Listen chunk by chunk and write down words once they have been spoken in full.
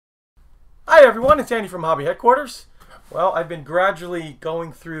Hi everyone, it's Andy from Hobby Headquarters. Well, I've been gradually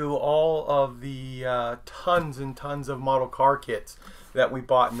going through all of the tons and tons of model car kits that we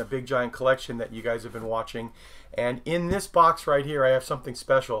bought in the big giant collection that you guys have been watching. And in this box right here, I have something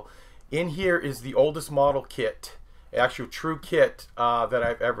special. In here is the oldest model kit, actual true kit that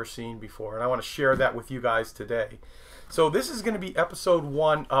I've ever seen before. And I want to share that with you guys today. So this is going to be episode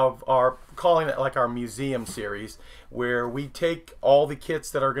 1 of our, calling it like our museum series, where we take all the kits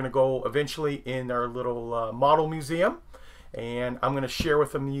that are going to go eventually in our little model museum, and I'm going to share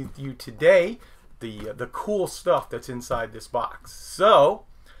with you today the cool stuff that's inside this box. So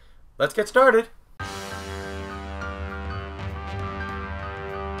let's get started.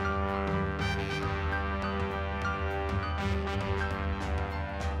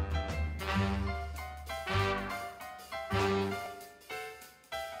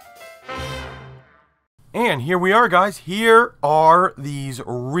 And here we are, guys. Here are these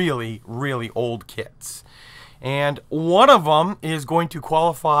really, really old kits. And one of them is going to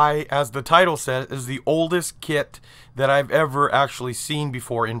qualify, as the title says, as the oldest kit that I've ever actually seen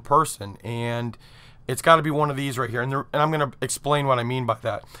before in person. And it's got to be one of these right here. And I'm going to explain what I mean by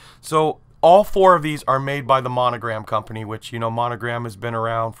that. So all 4 of these are made by the Monogram company, which, you know, Monogram has been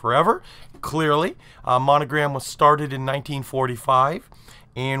around forever, clearly. Monogram was started in 1945.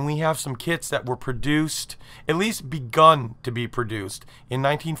 And we have some kits that were produced, at least begun to be produced, in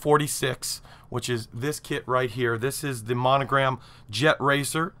 1946, which is this kit right here. This is the Monogram Jet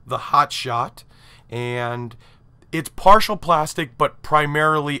Racer, the Hot Shot, and it's partial plastic but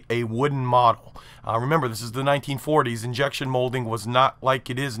primarily a wooden model. Remember, this is the 1940s. Injection molding was not like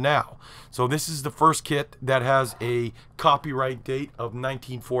it is now. So this is the first kit that has a copyright date of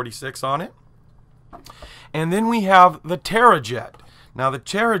 1946 on it. And then we have the Terra Jet. Now the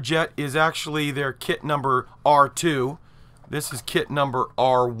Terra Jet is actually their kit number R2. This is kit number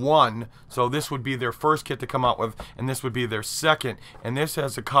R1. So this would be their first kit to come out with, and this would be their second. And this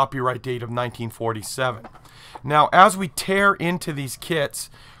has a copyright date of 1947. Now as we tear into these kits,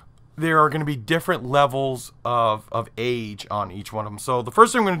 there are going to be different levels of age on each one of them. So the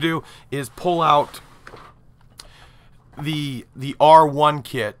first thing I'm going to do is pull out the R1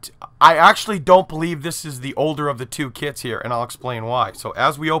 kit. I actually don't believe this is the older of the 2 kits here, and I'll explain why. So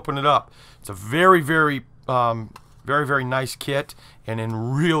as we open it up, it's a very, very nice kit and in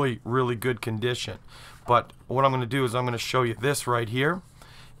really, really good condition. But what I'm going to do is I'm going to show you this right here,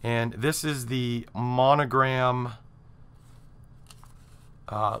 and this is the Monogram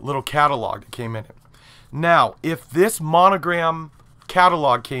little catalog that came in it. Now, if this Monogram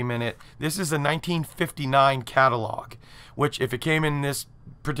catalog came in it, this is a 1959 catalog, which if it came in this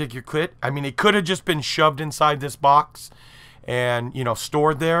particular kit, I mean, it could have just been shoved inside this box and, you know,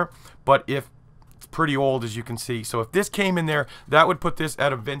 stored there, but if it's pretty old, as you can see. So if this came in there, that would put this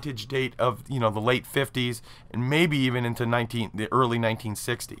at a vintage date of, you know, the late 50s and maybe even into the early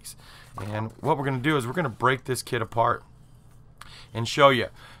 1960s. And what we're going to do is we're going to break this kit apart and show you.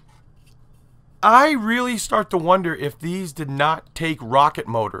 I really start to wonder if these did not take rocket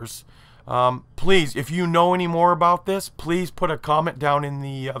motors. Please, if you know any more about this, please put a comment down in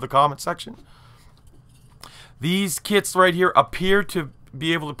the comment section. These kits right here appear to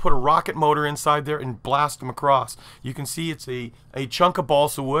be able to put a rocket motor inside there and blast them across. You can see it's a chunk of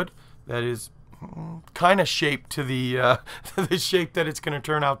balsa wood that is kind of shaped to the, the shape that it's going to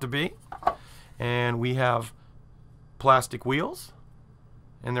turn out to be. And we have plastic wheels.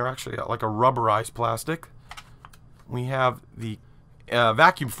 And they're actually like a rubberized plastic. We have the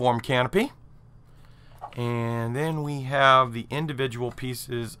vacuum form canopy, and then we have the individual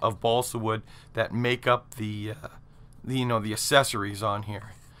pieces of balsa wood that make up the accessories on here.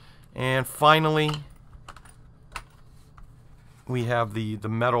 And finally, we have the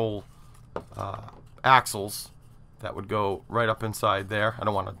metal axles that would go right up inside there. I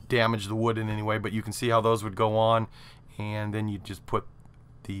don't want to damage the wood in any way, but you can see how those would go on, and then you just put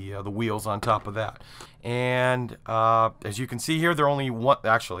the wheels on top of that. And as you can see here, they're only one.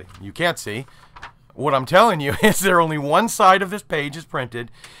 Actually, you can't see. What I'm telling you is there only one side of this page is printed,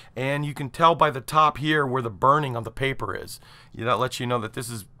 and you can tell by the top here where the burning of the paper is. That lets you know that this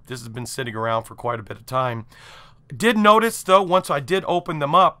has been sitting around for quite a bit of time. Did notice though, once I did open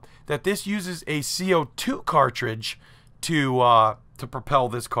them up, that this uses a CO2 cartridge to propel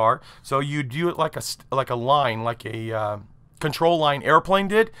this car. So you do it like a line, like a control line airplane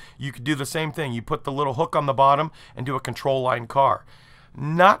did. You could do the same thing. You put the little hook on the bottom and do a control line car.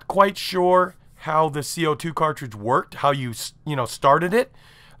 Not quite sure how the CO2 cartridge worked, how you started it.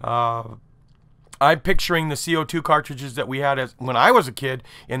 I'm picturing the CO2 cartridges that we had when I was a kid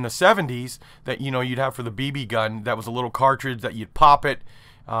in the 70s that, you'd have for the BB gun. That was a little cartridge that you'd pop it.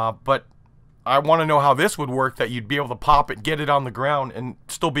 But I want to know how this would work, that you'd be able to pop it, get it on the ground, and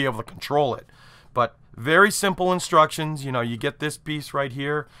still be able to control it. But very simple instructions. You know, you get this piece right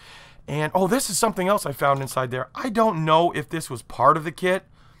here. And, oh, this is something else I found inside there. I don't know if this was part of the kit,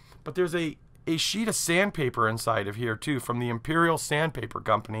 but there's a sheet of sandpaper inside of here, too, from the Imperial Sandpaper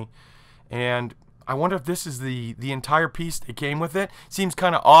Company. And I wonder if this is the entire piece that came with it. Seems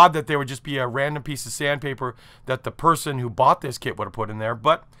kind of odd that there would just be a random piece of sandpaper that the person who bought this kit would have put in there,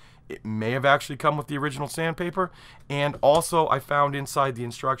 but it may have actually come with the original sandpaper. And also, I found inside the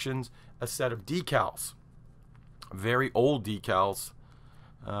instructions a set of decals. Very old decals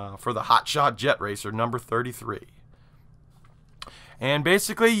for the Hot Shot Jet Racer number 33. And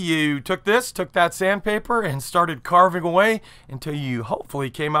basically, you took that sandpaper and started carving away until you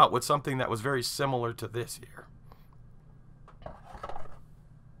hopefully came out with something that was very similar to this here.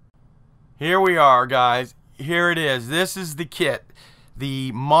 Here we are, guys. Here it is. This is the kit.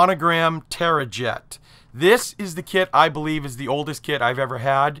 The Monogram Terra Jet. This is the kit I believe is the oldest kit I've ever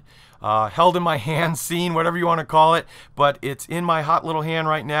had. Held in my hand, seen, whatever you want to call it, but it's in my hot little hand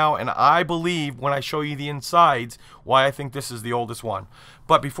right now, and I believe when I show you the insides why I think this is the oldest one.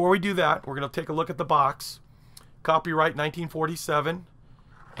 But before we do that, we're going to take a look at the box. Copyright 1947,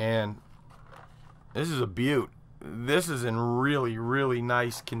 and this is a beaut. This is in really, really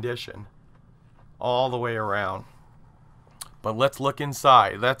nice condition all the way around. But let's look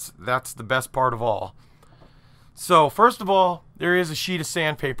inside. That's the best part of all. So first of all, there is a sheet of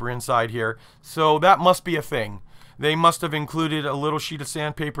sandpaper inside here, so that must be a thing. They must have included a little sheet of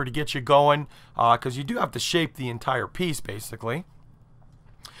sandpaper to get you going, because you do have to shape the entire piece basically.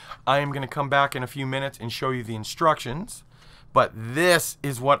 I am going to come back in a few minutes and show you the instructions, but this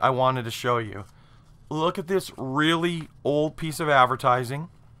is what I wanted to show you. Look at this really old piece of advertising,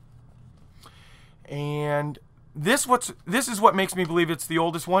 and this is what makes me believe it's the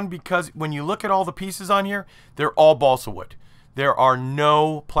oldest one, because when you look at all the pieces on here, they're all balsa wood. There are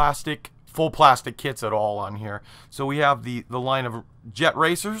no plastic, full plastic kits at all on here. So we have the line of jet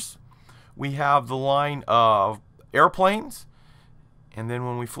racers, we have the line of airplanes, and then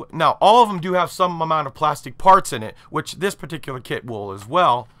when we flip, now all of them do have some amount of plastic parts in it, which this particular kit will as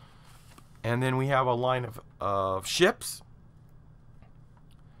well. And then we have a line of ships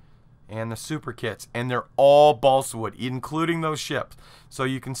and the super kits, and they're all balsa wood, including those ships. So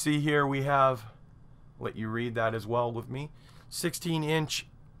you can see here we have, let you read that as well with me, 16-inch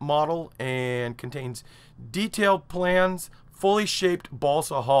model, and contains detailed plans, fully shaped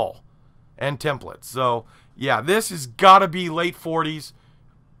balsa hull, and templates. So yeah, this has got to be late 40s,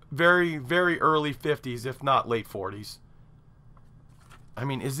 very, very early 50s, if not late 40s. I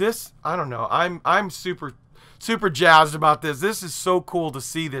mean, is this, I don't know, I'm super jazzed about this. This is so cool to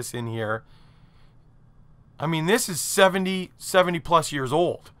see this in here. I mean, this is 70 plus years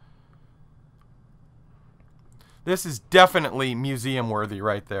old. This is definitely museum worthy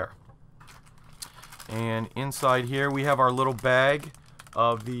right there. And inside here we have our little bag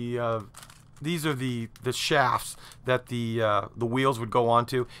of the these are the shafts that the wheels would go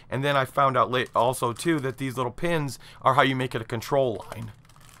onto. And then I found out late also too that these little pins are how you make it a control line.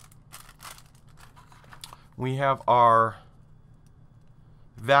 We have our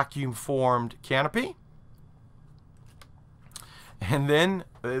vacuum formed canopy, and then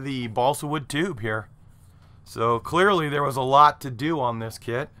the balsa wood tube here. So clearly there was a lot to do on this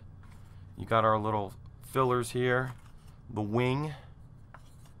kit. You got our little fillers here, the wing,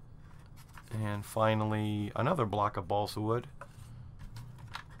 and finally another block of balsa wood,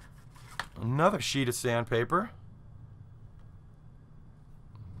 another sheet of sandpaper,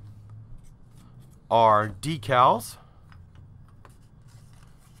 our decals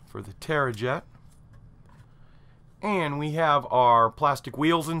for the Terra Jet, and we have our plastic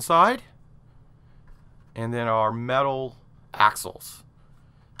wheels inside, and then our metal axles.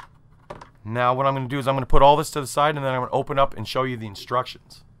 Now what I'm going to do is I'm going to put all this to the side, and then I'm going to open up and show you the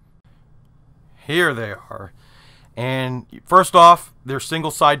instructions. Here they are. And first off, they're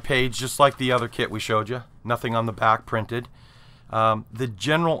single side page, just like the other kit we showed you. Nothing on the back printed. The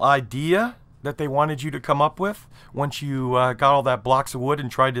general idea that they wanted you to come up with once you got all that blocks of wood and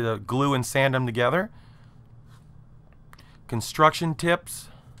tried to glue and sand them together. Construction tips.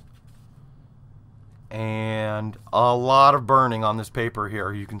 And a lot of burning on this paper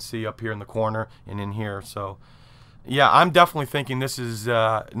here. You can see up here in the corner and in here. So yeah, I'm definitely thinking this is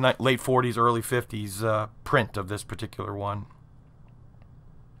late 40s, early 50s print of this particular one.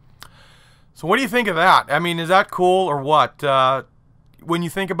 So what do you think of that? I mean, is that cool or what? When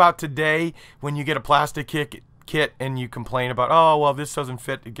you think about today, when you get a plastic kit and you complain about, oh, well, this doesn't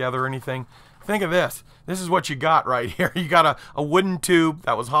fit together or anything, think of this. This is what you got right here. You got a wooden tube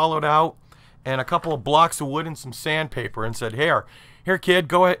that was hollowed out, and a couple of blocks of wood and some sandpaper and said, here kid,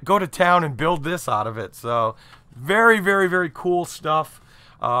 go to town and build this out of it. So very, very, very cool stuff.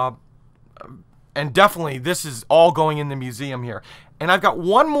 And definitely this is all going in the museum here. And I've got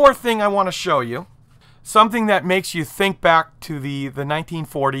one more thing I want to show you. Something that makes you think back to the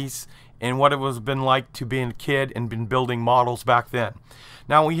 1940s and what it was been like to be a kid and been building models back then.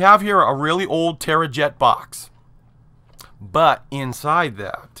 Now we have here a really old Terra Jet box. But inside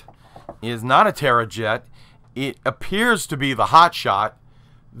that is not a Terra Jet. It appears to be the hot shot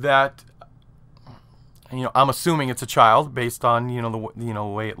that, you know, I'm assuming it's a child based on, the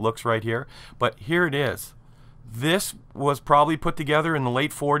way it looks right here. But here it is. This was probably put together in the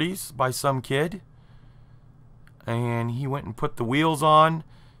late 40s by some kid. And he went and put the wheels on.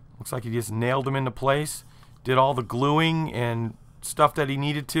 Looks like he just nailed them into place. Did all the gluing and stuff that he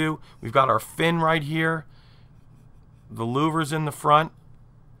needed to. We've got our fin right here. The louvers in the front.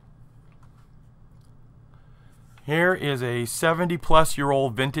 Here is a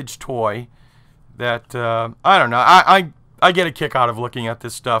 70-plus-year-old vintage toy that, I don't know, I get a kick out of looking at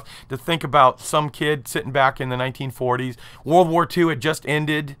this stuff. To think about some kid sitting back in the 1940s. World War II had just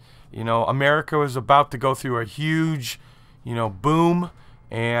ended. You know, America was about to go through a huge, boom.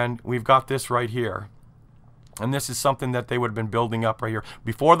 And we've got this right here. And this is something that they would have been building up right here.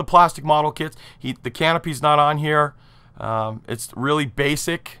 Before the plastic model kits, the canopy's not on here. It's really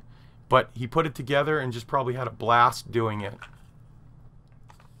basic. But he put it together and just probably had a blast doing it.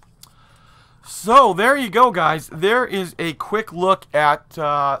 So there you go, guys. There is a quick look at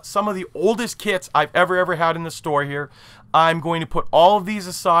some of the oldest kits I've ever had in the store here. I'm going to put all of these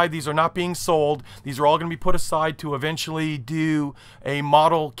aside. These are not being sold. These are all going to be put aside to eventually do a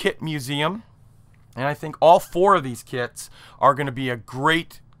model kit museum. And I think all 4 of these kits are going to be a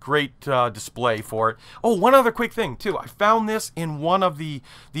great display for it. Oh, one other quick thing too. I found this in one of the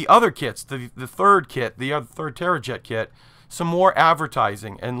other kits, the third kit, the third Terra Jet kit. Some more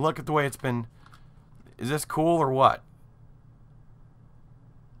advertising, and look at the way it's been. Is this cool or what?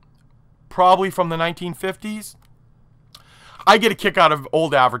 Probably from the 1950s. I get a kick out of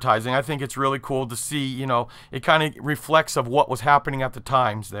old advertising. I think it's really cool to see, it kind of reflects of what was happening at the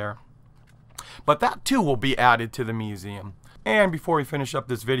times there. But that too will be added to the museum. And before we finish up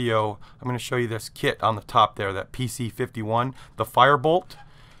this video, I'm going to show you this kit on the top there, that PC-51, the Firebolt.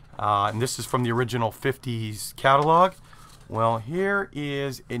 And this is from the original 50s catalog. Well, here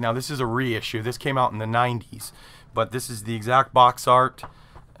is, now this is a reissue. This came out in the 90s. But this is the exact box art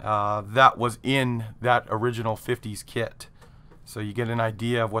that was in that original 50s kit. So you get an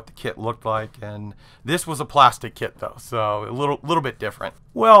idea of what the kit looked like, and this was a plastic kit though, so a little bit different.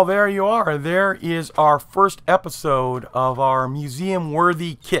 Well, there you are. There is our first episode of our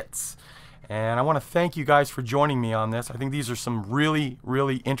museum-worthy kits. And I want to thank you guys for joining me on this. I think these are some really,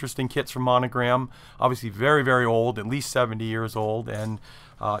 really interesting kits from Monogram. Obviously very, very old, at least 70 years old, and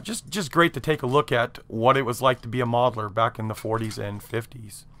just great to take a look at what it was like to be a modeler back in the 40s and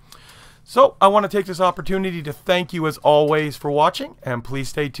 50s. So I want to take this opportunity to thank you as always for watching, and please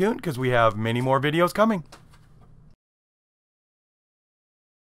stay tuned because we have many more videos coming.